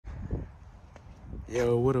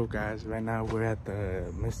Yo, what up, guys? Right now we're at the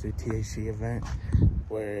Mr. THC event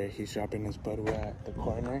where he's dropping his bud. We're at the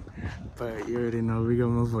corner, but you already know we got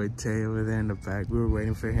my boy Tay over there in the back. We were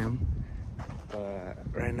waiting for him, but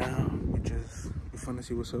right now we finna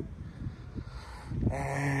see what's up.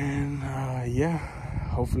 And yeah,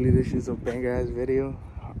 hopefully this is a banger ass video.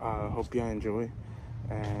 Hope y'all enjoy,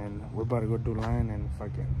 and we're about to go do line and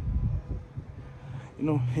fucking, you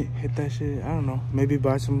know, hit that shit. I don't know. Maybe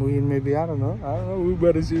buy some weed. Maybe I don't know. We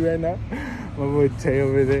better see right now. My boy Tay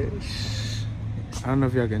over there. Shh. I don't know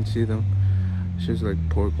if y'all can see them. It's just like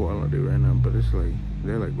poor quality right now, but it's like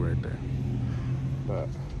they're like right there. But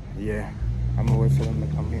yeah, I'm gonna wait for them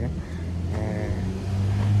to come here. And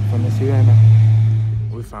from the see right now,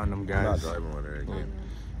 we found them guys. I'm not driving on there again.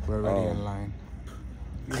 We're already in line.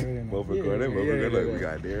 Both recording. Look, we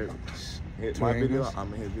got there. Hit my video.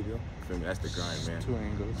 I'm in his video. That's the grind, man. 2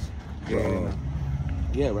 angles.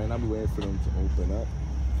 Yeah, right now we waiting for them to open up.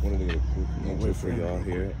 One of the wait for y'all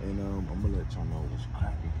here, and I'm gonna let y'all know what's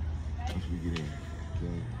cracking once we get in.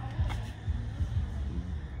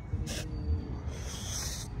 Okay.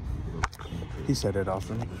 He set it off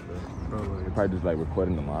for me. They're probably just like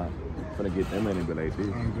recording the line. Finna get them in and be like, dude.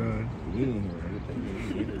 Oh god. We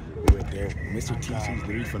right there. Mr. TC's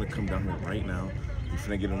literally finna come down here right now. We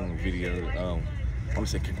finna get him on video. I want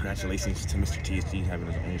to say congratulations to Mr. THC having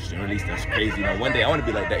his own shit release. That's crazy. Now, one day I want to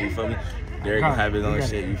be like that, you feel me? Derek gonna have his own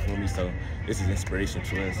shit, you feel me? So this is inspiration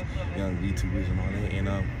to us, young VTubers and all that. And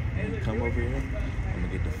when you come over here, I'm gonna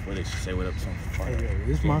get the footage. Say what up to some fun. Hey, yo,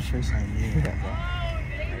 this is my first time meeting that, bro.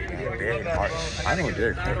 I know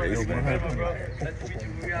Derek. How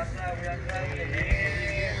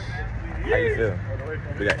you feel?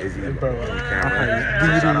 We got Izzy on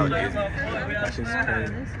camera. Shout out to Izzy. That's just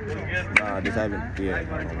crazy. Nah, this haven't. Yeah.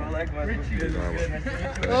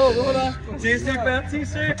 Oh, hold on. THC fan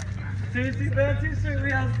t-shirt. THC fan t-shirt.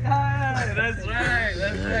 We outside. That's right.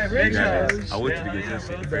 That's right. Rachel. I want you to get this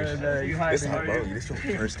shit first. This time, bro. This your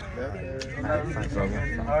first time.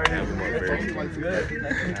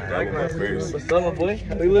 What's up, my boy?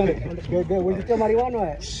 How you living? Good. Where's the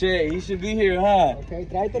marijuana at? Shit, he should be here, huh? Okay,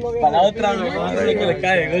 tráetelo bien. Para la otra, no, que le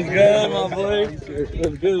cae. Let's go, my boy.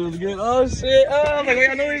 Let's good. Oh, shit. Oh, I'm like,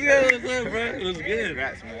 I know he's good. What's up, bro? It was good.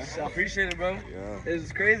 Congrats, man. I appreciate it, bro. Yeah.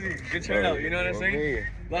 It's crazy. Good turnout, you know what I'm saying?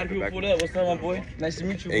 A lot of people pulled up. What's up, my boy? Nice to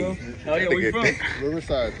meet you, bro. How are you? Where you from?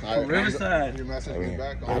 Riverside. From Riverside. Your message me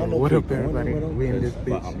back. I don't know what up, everybody? We in this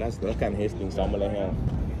bitch. That's kind of his thing, so I'm gonna let him.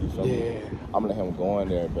 You feel me? I'm gonna let him go in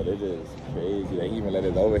there, but it is crazy. They even let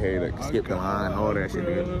us over here to skip the line, all that shit.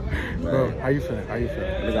 Bro, how you feeling?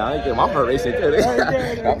 Nigga, I ain't getting my heart racing too.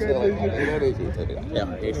 I'm still like, yeah,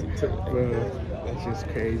 racing too. Bro, that's just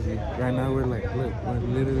crazy. Right now we're like, look, we're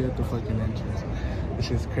literally at the fucking entrance. It's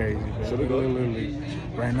just crazy, bro. Should we go? Literally.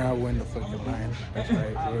 Right now we're in the fucking line. That's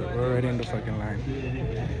right. We're already in the fucking line.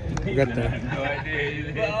 We got the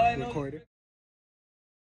recorder.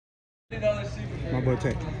 My boy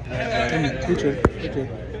Tay. Picture.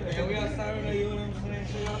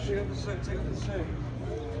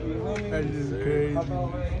 That is crazy.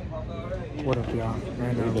 What up, y'all?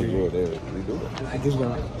 Right now, I just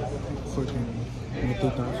got fucking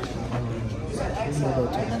metitas. My boy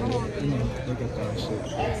Tay, you know, they got that shit.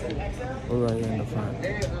 We're right here in the front.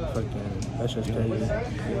 Fucking, that's just crazy.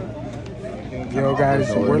 Yo,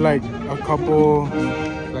 guys, we're like a couple,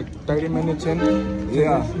 like 30 minutes in.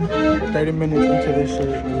 Yeah. 30 minutes into this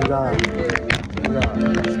shit.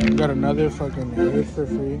 We got another fucking 8 for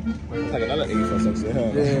free. It's like another 8 for some shit,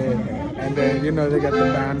 huh? Yeah. And then, you know, they got the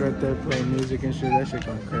band right there playing music and shit. That shit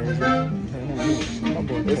going crazy.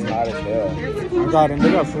 It's hot as hell. I got him.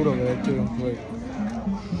 They got food over there, too. Wait.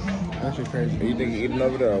 That shit crazy. You think you're eating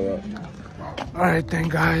over there or what? Alright then,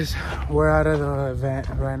 guys, we're out of the event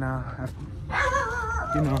right now.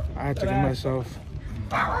 You know, I had to give myself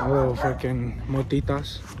a little fucking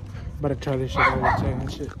motitas. About to try this shit all the time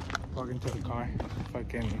and shit. Walk into the car.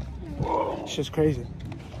 Fucking, it's just crazy.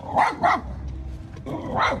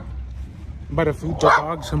 But if we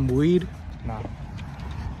dog some weed, nah.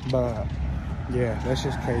 But yeah, that's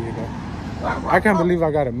just crazy though. I can't believe I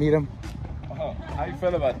gotta meet him. How you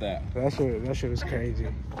feel about that? That shit was crazy.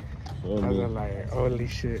 I was like, holy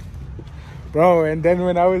shit. Bro, and then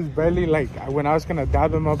when I was barely like, when I was gonna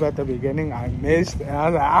dab him up at the beginning, I missed. And I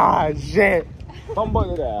was like, ah, shit.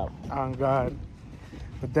 Fumble it out. Oh, God.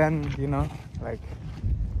 But then, you know, like,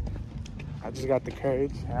 I just got the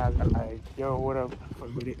courage. And I was like, yo, what up?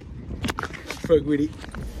 Fuck with it. Fuck with it.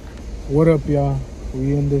 What up, y'all?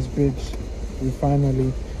 We in this bitch. We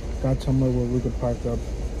finally got somewhere where we could park up.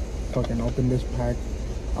 Fucking open this pack.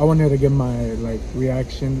 I wanted to get my like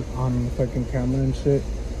reaction on fucking camera and shit.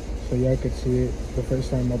 so y'all could see it the first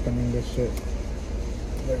time opening this shit.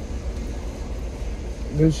 Like,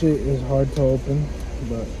 this shit is hard to open,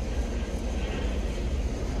 but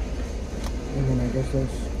I mean, I guess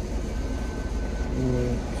that's what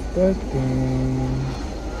we're expecting.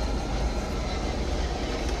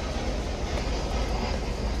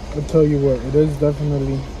 I'll tell you what, it is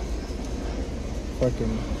definitely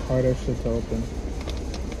fucking hard as shit to open,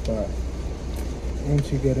 but once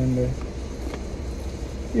you get in there,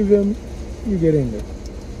 you feel me? You get in there.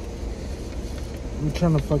 I'm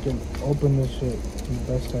trying to fucking open this shit as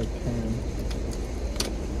best I can.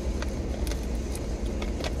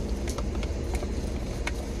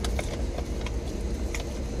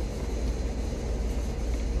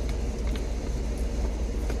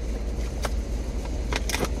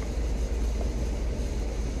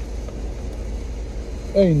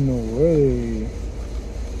 Ain't no way.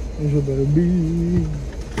 This better be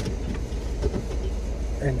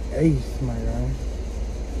an ace, my guy.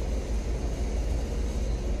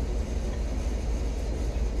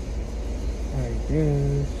 I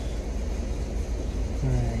guess.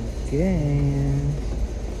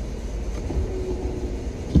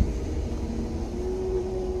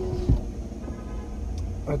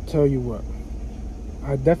 I'll tell you what.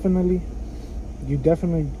 You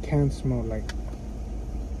definitely can smell like.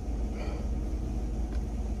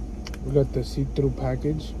 We got the see-through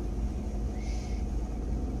package.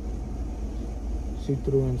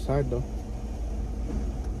 See-through inside though.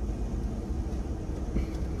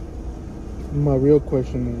 My real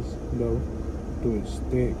question is though, do it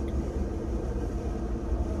stick?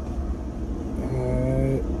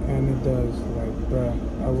 And it does. Like, bruh,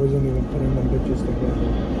 I wasn't even putting them bitches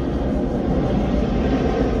together.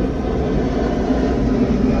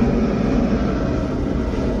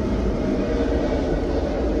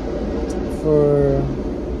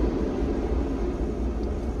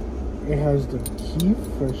 It has the key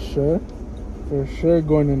for sure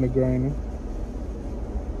going in the grinder.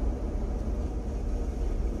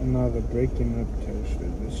 And now the breaking up test.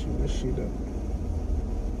 Let's shoot up.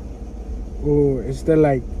 Oh, it's the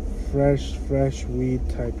like fresh weed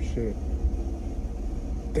type shit.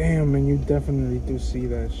 Damn, man, you definitely do see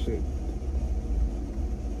that shit.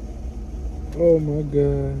 Oh my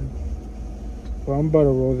god. Well, I'm about to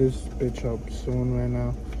roll this bitch up soon right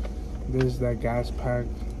now. This is that gas pack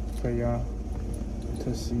for y'all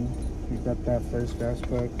to see. We got that first gas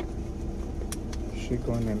pack. Shit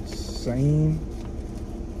going insane.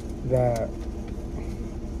 That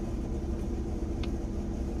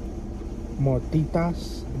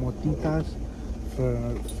motitas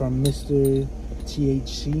from Mr.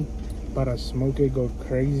 THC. About to smoke it, go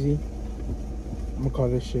crazy. I'm gonna call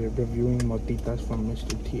this shit reviewing motitas from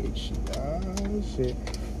Mr. THC. Ah, shit.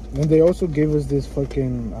 And they also gave us this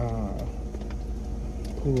fucking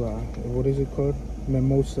what is it called?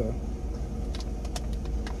 Mimosa,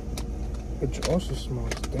 which also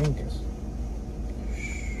smells dankus.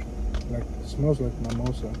 Like, it smells like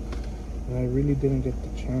mimosa, and I really didn't get the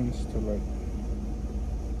chance to like.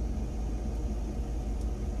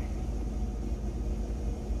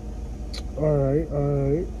 All right.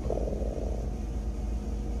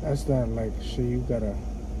 That's that like shit you gotta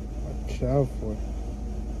watch out for.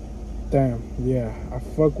 Damn, yeah, I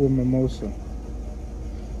fuck with mimosa.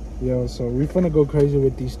 Yo, so we finna go crazy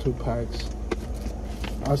with these 2 packs.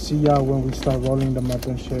 I'll see y'all when we start rolling them up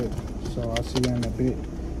and shit. So I'll see y'all in a bit.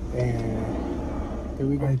 And here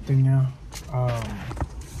we go. Right thing now.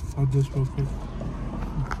 Hold this real quick.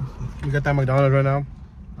 You got that McDonald's right now?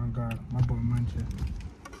 Oh god, my boy Muncher.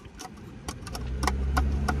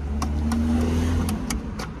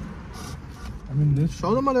 I mean, this.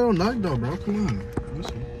 Show them a little nug though, bro. Come on. Let me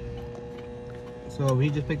see. So he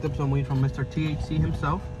just picked up some weed from Mr. THC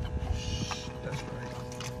himself. That's right.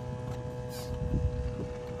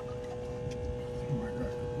 Oh my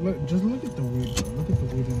god. Look, just look at the weed, bro. Look at the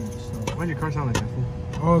weed in itself. Why'd your car sound like that, fool?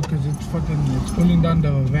 Oh, because it's cooling down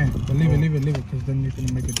the vent. But leave it, because then you're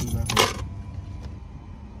gonna make it do that.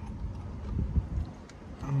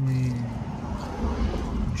 I mean,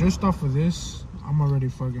 just off of this, I'm already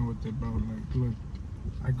fucking with it, bro. Like, look,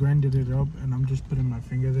 I grinded it up, and I'm just putting my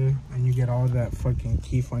finger there, and you get all that fucking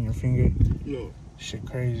keef on your finger. Yo. Shit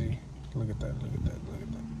crazy. Look at that, look at that, look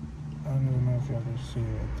at that. I don't even know if y'all can see it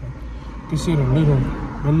right there. You can see it a little,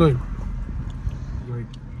 but look. Like,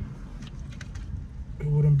 it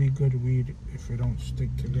wouldn't be good weed if it don't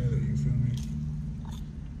stick together, you feel me?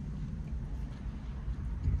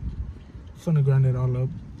 Finna grind it all up,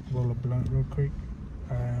 roll a blunt real quick,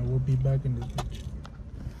 and we'll be back in this bitch.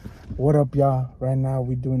 What up, y'all? Right now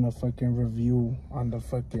we doing a fucking review on the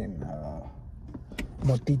fucking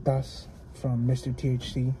motitas from Mr.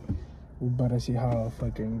 THC. We better see how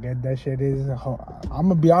fucking good that shit is. I'm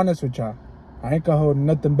gonna be honest with y'all. I ain't gonna hold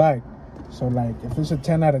nothing back. So, like, if it's a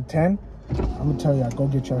 10 out of 10, I'm gonna tell y'all, go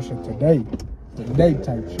get your shit today. Today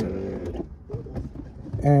type shit.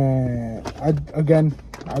 And I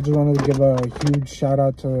just wanted to give a huge shout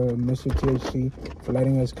out to Mr. THC for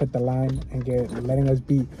letting us cut the line and letting us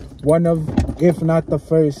be one of, if not the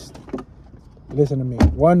first, listen to me,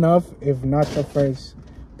 one of, if not the first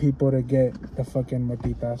people to get the fucking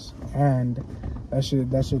motitas. And that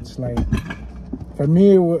shit's like, for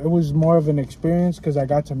me, it was more of an experience because I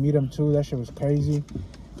got to meet him too. That shit was crazy.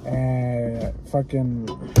 And fucking,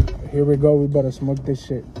 here we go. We better smoke this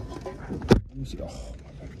shit. Let me see. Oh,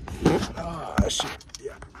 my God. Ah, shit.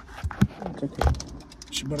 Yeah. It's okay.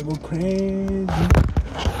 She better go crazy.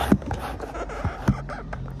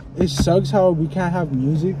 It sucks how we can't have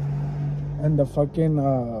music in the fucking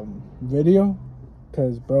video.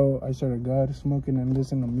 Cause, bro, I swear to God, smoking and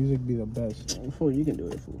listening to music be the best. Fool, you can do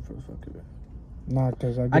it, fool, for the fuck of it. Nah,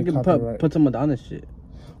 cause I can put some Adonis shit.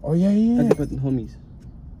 Oh yeah. I can put the homies.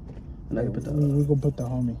 And I can put the. We gonna put the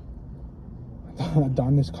homie.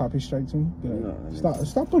 Adonis copy strike to me. No,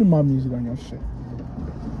 Stop putting my music on your shit.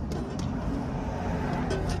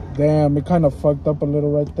 Damn, it kind of fucked up a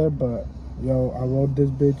little right there, but yo, I rolled this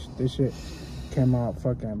bitch. This shit came out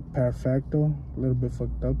fucking perfecto. A little bit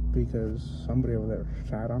fucked up because somebody over there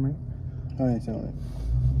sat on it. I ain't saying it.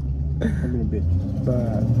 I'm being a bitch.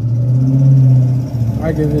 But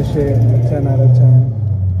I give this shit a 10 out of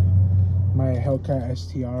 10. My Hellcat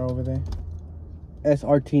STR over there.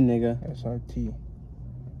 SRT, nigga. SRT.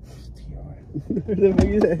 STR. The fuck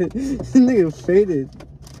is that? This nigga faded.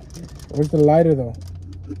 Where's the lighter though?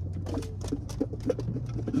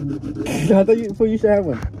 I thought you should have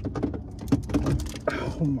one.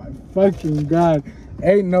 Oh my fucking God.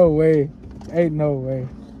 Ain't no way. Ain't no way.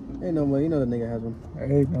 You know the nigga has one.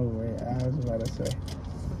 Ain't no way. I was about to say.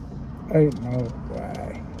 Ain't no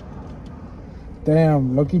way.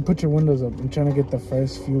 Damn, Loki, put your windows up. I'm trying to get the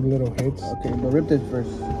first few little hits. Okay, but rip this first.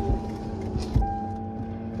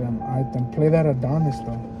 Damn, I then play that Adonis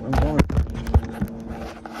though. I'm going.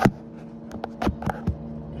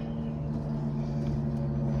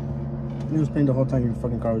 You was playing the whole time your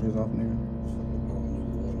fucking car was just off, nigga.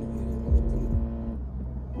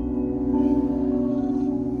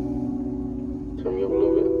 Turn me up a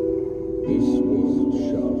little bit.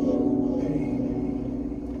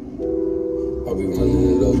 I'll be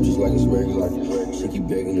running it up just like it's regular. She keep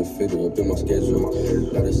begging to fit her up in my schedule.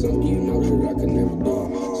 That is something you know that I can never do.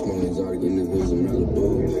 Smoking exotic in the hills of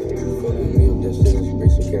Malibu. Fucking me up that shit, she bring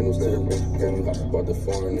some candles to her. Then we hop about the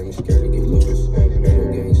foreign and we scared to get loose. Ain't no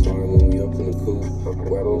gang starting when we up in the coop.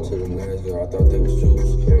 Web on to them last year, I thought they was troops.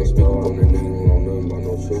 Don't speak up on their name, we don't know nothing about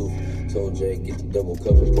no truth. Told Jay, get the double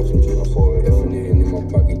cup and pour some juice. Effing it in my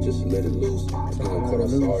pocket just to let it loose. Smelling caught, I'm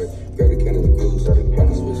sorry. Grab the can of the goose. I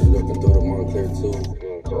can switch it up and throw the Montclair too.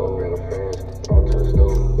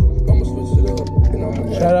 I'ma switch it up and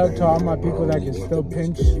I'ma shout out to all my people that can still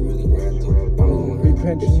pinch. Be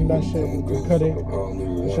pinching that shit. Cut it.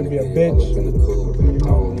 It should be a bitch.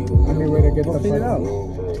 Any way to get the fuck out.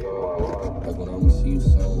 Like when I'ma see you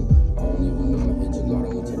soon. I don't even know my hit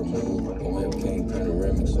gelato into the moon. Only have king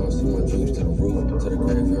panoramic, so I see my dreams to the roof, to the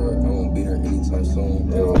graveyard. I won't beat her anytime soon.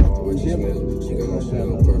 And I like the way she smells. She got my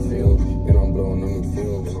Chanel perfume, and I'm blowing on them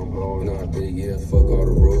fumes. And I did, yeah, fuck all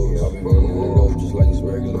the rules. I be running it up just like it's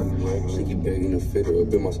regular. She keep begging to fit her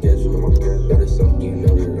up in my schedule. That is something you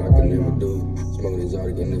know that I can never do. Smoking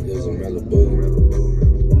exotic in the hills of Malibu.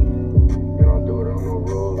 And I do it on no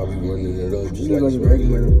rules. I be running it up just like it's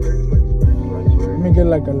regular. Let me get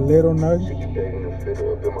like a little nudge.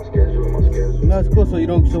 No, it's cool. So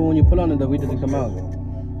when you pull on it, the weed doesn't come out.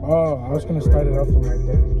 Oh, I was gonna start it off from right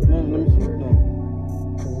there. No, let me see. No.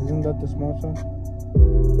 Isn't that the small side?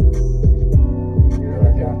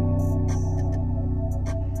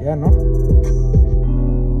 Yeah, no?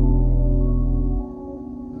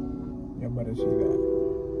 You better see that.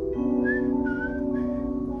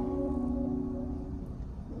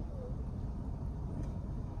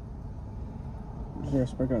 Here,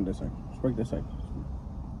 spark on this side. Spark this side.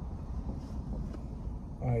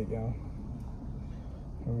 Alright, y'all.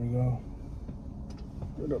 Here we go.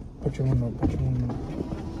 Put your one up. Put your one up.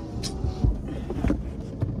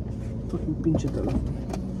 Fucking pinche teléfono.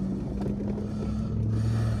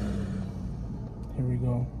 Here we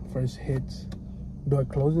go. First hits. Do I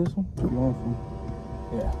close this one? No,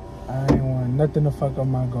 yeah. I ain't want nothing to fuck up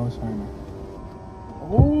my ghost right now.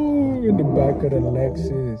 Ooh, in the back of the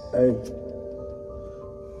Lexus. Hey.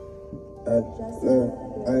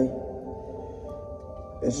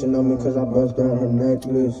 And she know me cause I bust down her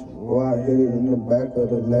necklace. Boy, I hit it in the back of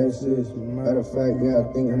the Lexus. Matter of fact, yeah,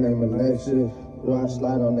 I think her name is Alexis. Boy, I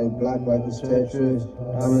slide on they block like it's Tetris.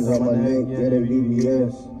 Diamonds on my neck, yeah, they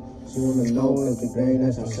BBS. She wanna know if the game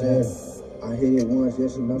that's upset. I hit it once, yeah,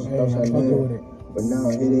 she know she thought I knew. But now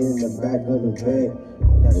I hit it in the back of the bed.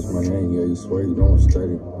 That's my name, yeah, you swear you don't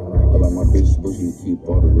study. I like my bitches bougie, you keep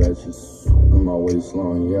all the ratchets. I'm always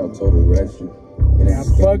long, yeah, I told her ratchet. I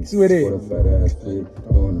fucks with it. What a fat ass flip,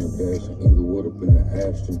 doing the dash, Inglewood up in the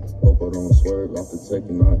Ashton. Hope I don't swerve off the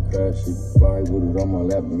taking, not crash it. Fly with it on my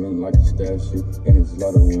lap, and then like to stash it. And it's a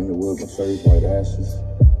lot of Winterwood, my shirt's white ashes.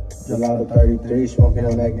 Gelato 33, smoking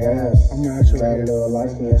on that gas. I'm gonna actually got a little light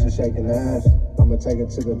skin, she shaking ass. I'ma take it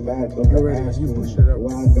to the back, look at you push it up.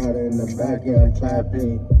 Well, I got her in the back, yeah, I'm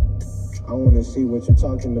clapping. I wanna see what you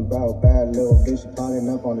talking about. Bad little bitch plotting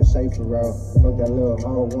up on the safer route. Fuck that little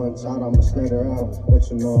hoe one time, I'ma slut her out. What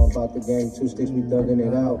you know about the game? 2 sticks, we thugging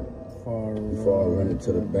it out. Before I run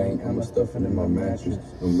into the bank, I'ma stuffing in my mattress.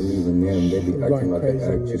 Don't believe in them, they be acting like an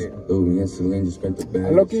actress. Louis and Celine just spent the bag.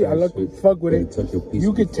 I look, fuck with it.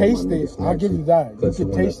 You could taste it. I'll give you that. You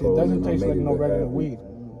could taste it. It doesn't taste like no regular weed.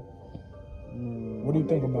 What do you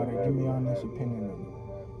think about it? Give me your honest opinion of it.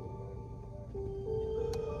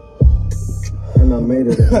 And I made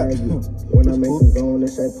it a magic. When I make them go on, they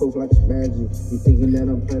say poof like it's magic. You thinking that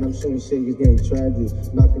I'm playing, I'm shooting shit, it's getting tragic.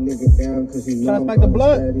 Knock a nigga down cause he know I'm back the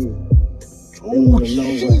blood. Oh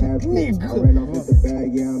shit, nigga. I ran off with the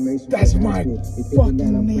bag, yeah, I made some. That's my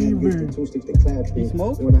fucking neighbor. 2 sticks to clap He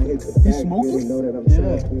smoke? When I hit the bag, smoking? really know that I'm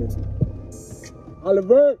smoking.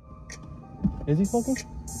 Oliver. Is he smoking?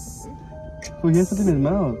 Oh, he has something in his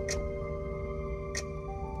mouth.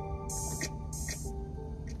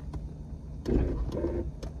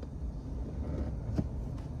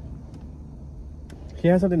 He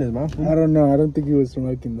has something in his mouth. I don't know. I don't think he was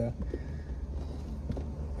smoking that.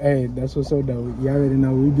 Hey, that's what's up, though. You already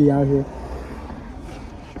know. We be out here.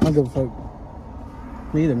 I don't give a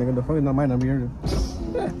fuck. Me either, nigga. The fuck is not mine. I'm here.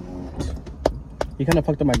 He kind of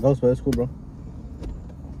fucked up my ghost, but it's cool, bro.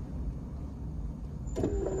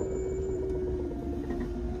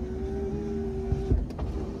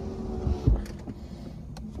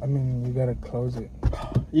 I mean, you gotta close it.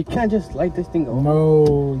 You can't just light this thing over.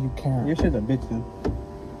 No, you can't. Your shit's a bitch, dude.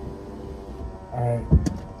 Alright.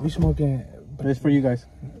 We smoking. But it's for you guys.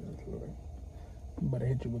 I'm about to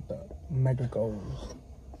hit you with the mega goals.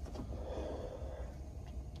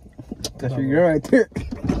 That's your girl right there.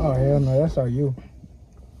 Oh, hell no. That's all you.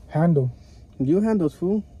 Handle. You handles,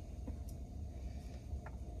 fool.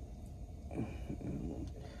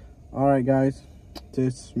 Alright, guys.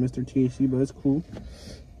 This is Mr. THC, but it's cool.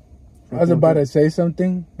 I was about to say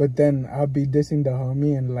something, but then I'll be dissing the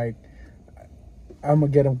homie and like I'm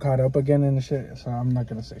gonna get him caught up again and shit, so I'm not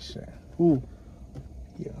gonna say shit. Who?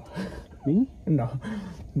 Yeah. Me? No.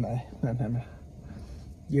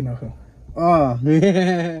 You know who. Oh,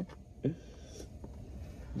 yeah.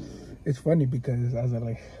 It's funny because I was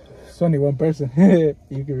like, it's only one person.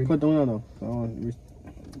 You can read. Put down though.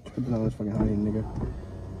 Put down this fucking honey, nigga.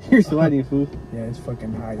 You're sweating, fool. Yeah, it's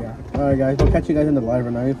fucking hot, yeah. Alright, guys. We'll catch you guys in the live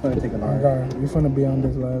right now. We're gonna take a live. Alright, we're gonna be on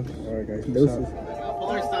this live. Alright, guys. Peace Deuces. out.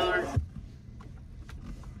 Porn star.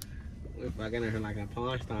 We're fucking her like a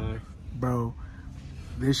porn star. Bro,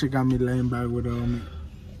 this shit got me laying back with a homie.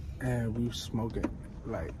 And we smoking.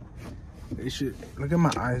 Like, this shit. Look at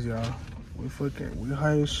my eyes, y'all. We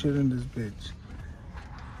high as shit in this bitch.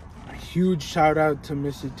 A huge shout out to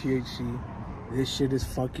Mr. THC. This shit is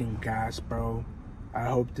fucking gas, bro. I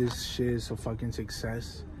hope this shit is a fucking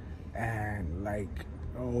success. And like,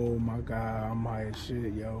 oh my god, I'm high as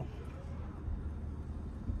shit, yo.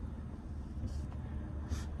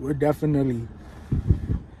 We're definitely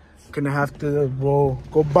gonna have to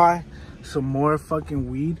go buy some more fucking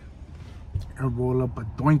weed and roll up a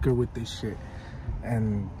doinker with this shit.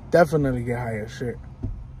 And definitely get high as shit.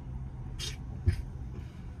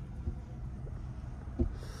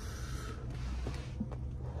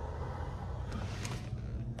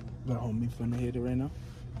 The homie finna hit it right now.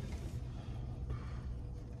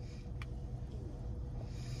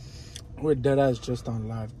 We're deadass just on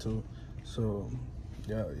live too, so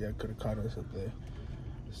yeah, could have caught us up there.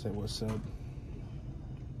 Say what's up.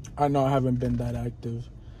 I know I haven't been that active.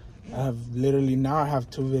 I have literally now I have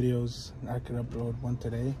 2 videos. I could upload one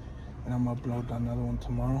today, and I'm gonna upload another one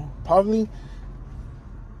tomorrow. Probably.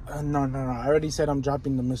 No. I already said I'm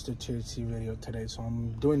dropping the Mr. THC video today, so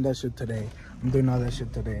I'm doing that shit today. I'm doing all that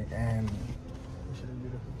shit today, and this shit is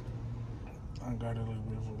beautiful. I got it, look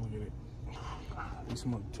beautiful. Look at it. We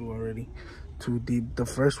smoked 2 already. 2 deep. The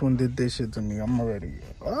first one did this shit to me. I'm already.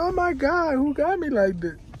 Oh my god, who got me like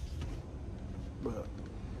this? But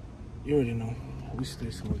You already know. We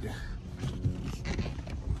stay smoking.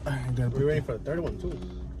 We're ready for the third one too.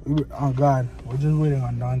 Oh God, we're just waiting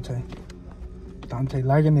on Dante. Dante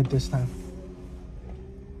liking it this time.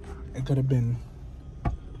 It could have been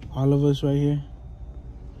all of us right here.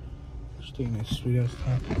 Just taking a sweet ass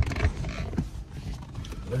time.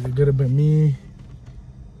 Like it could have been me,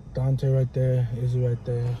 Dante right there, Izzy right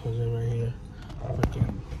there, Jose right here.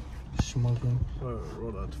 Fucking smoking.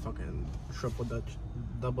 Roll out fucking triple Dutch,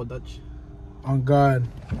 double Dutch. On God,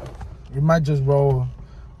 we might just roll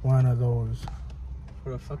one of those.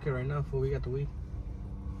 For the fuck it right now, fool. We got the weed.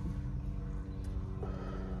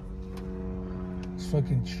 This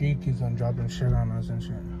fucking cheek is on dropping shit on us and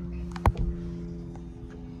shit.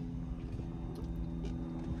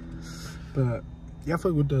 But yeah,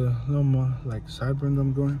 fuck with the little more like sideburns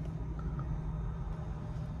I'm going.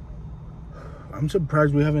 I'm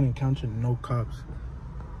surprised we haven't encountered no cops.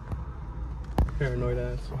 Paranoid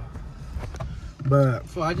ass. But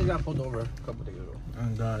So I just got pulled over a couple days ago. oh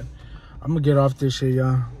God, I'm gonna get off this shit,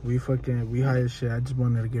 y'all. We high as shit. I just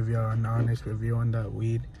wanted to give y'all an honest review on that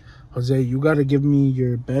weed. Jose, you gotta give me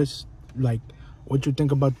your best, like, what you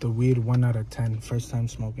think about the weed 1 out of 10, first time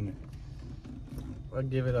smoking it. I'd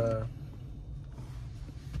give it a...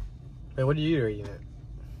 Hey, what are you rating it?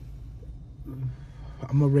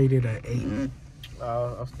 I'm gonna rate it at 8. I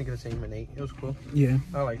was thinking the same, an 8. It was cool. Yeah.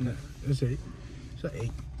 I like that. It's 8. It's an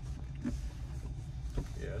 8.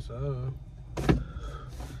 Yeah, so...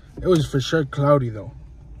 It was for sure cloudy though.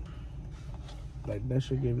 Like that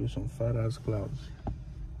shit gave you some fat ass clouds.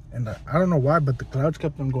 And I don't know why, but the clouds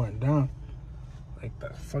kept on going down. Like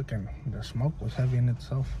the smoke was heavy in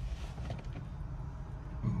itself.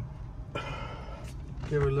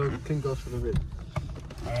 Give her a little clean ghost for the vid.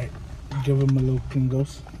 Alright, give him a little clean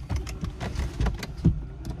ghost.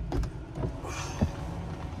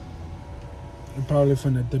 You're probably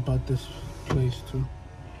finna dip out this place too.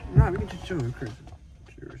 Nah, we can just chill. We're crazy.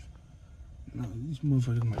 Cheers. No, these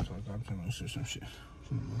motherfuckers might talk option or some shit.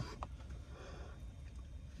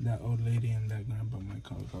 That old lady and that grandpa might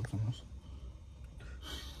call cops on us.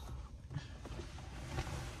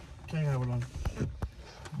 Can't have it on.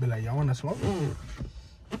 Be like, y'all wanna smoke?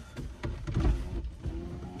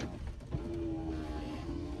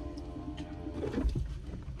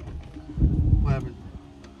 What happened?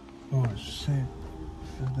 Oh shit.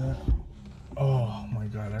 Is that? Oh my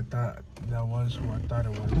God, I thought that was who I thought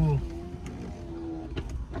it was.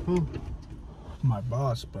 Who? My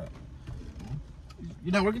boss, but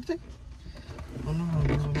You not working today? Oh no.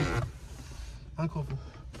 I'm cool.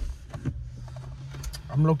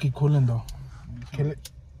 I'm low-key cooling though. Kill it.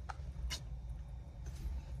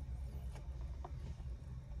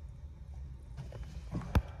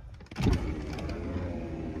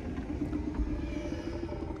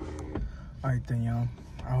 Alright then, y'all.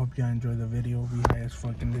 I hope y'all enjoy the video. We high as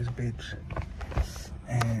fuck in this bitch.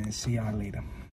 And see y'all later.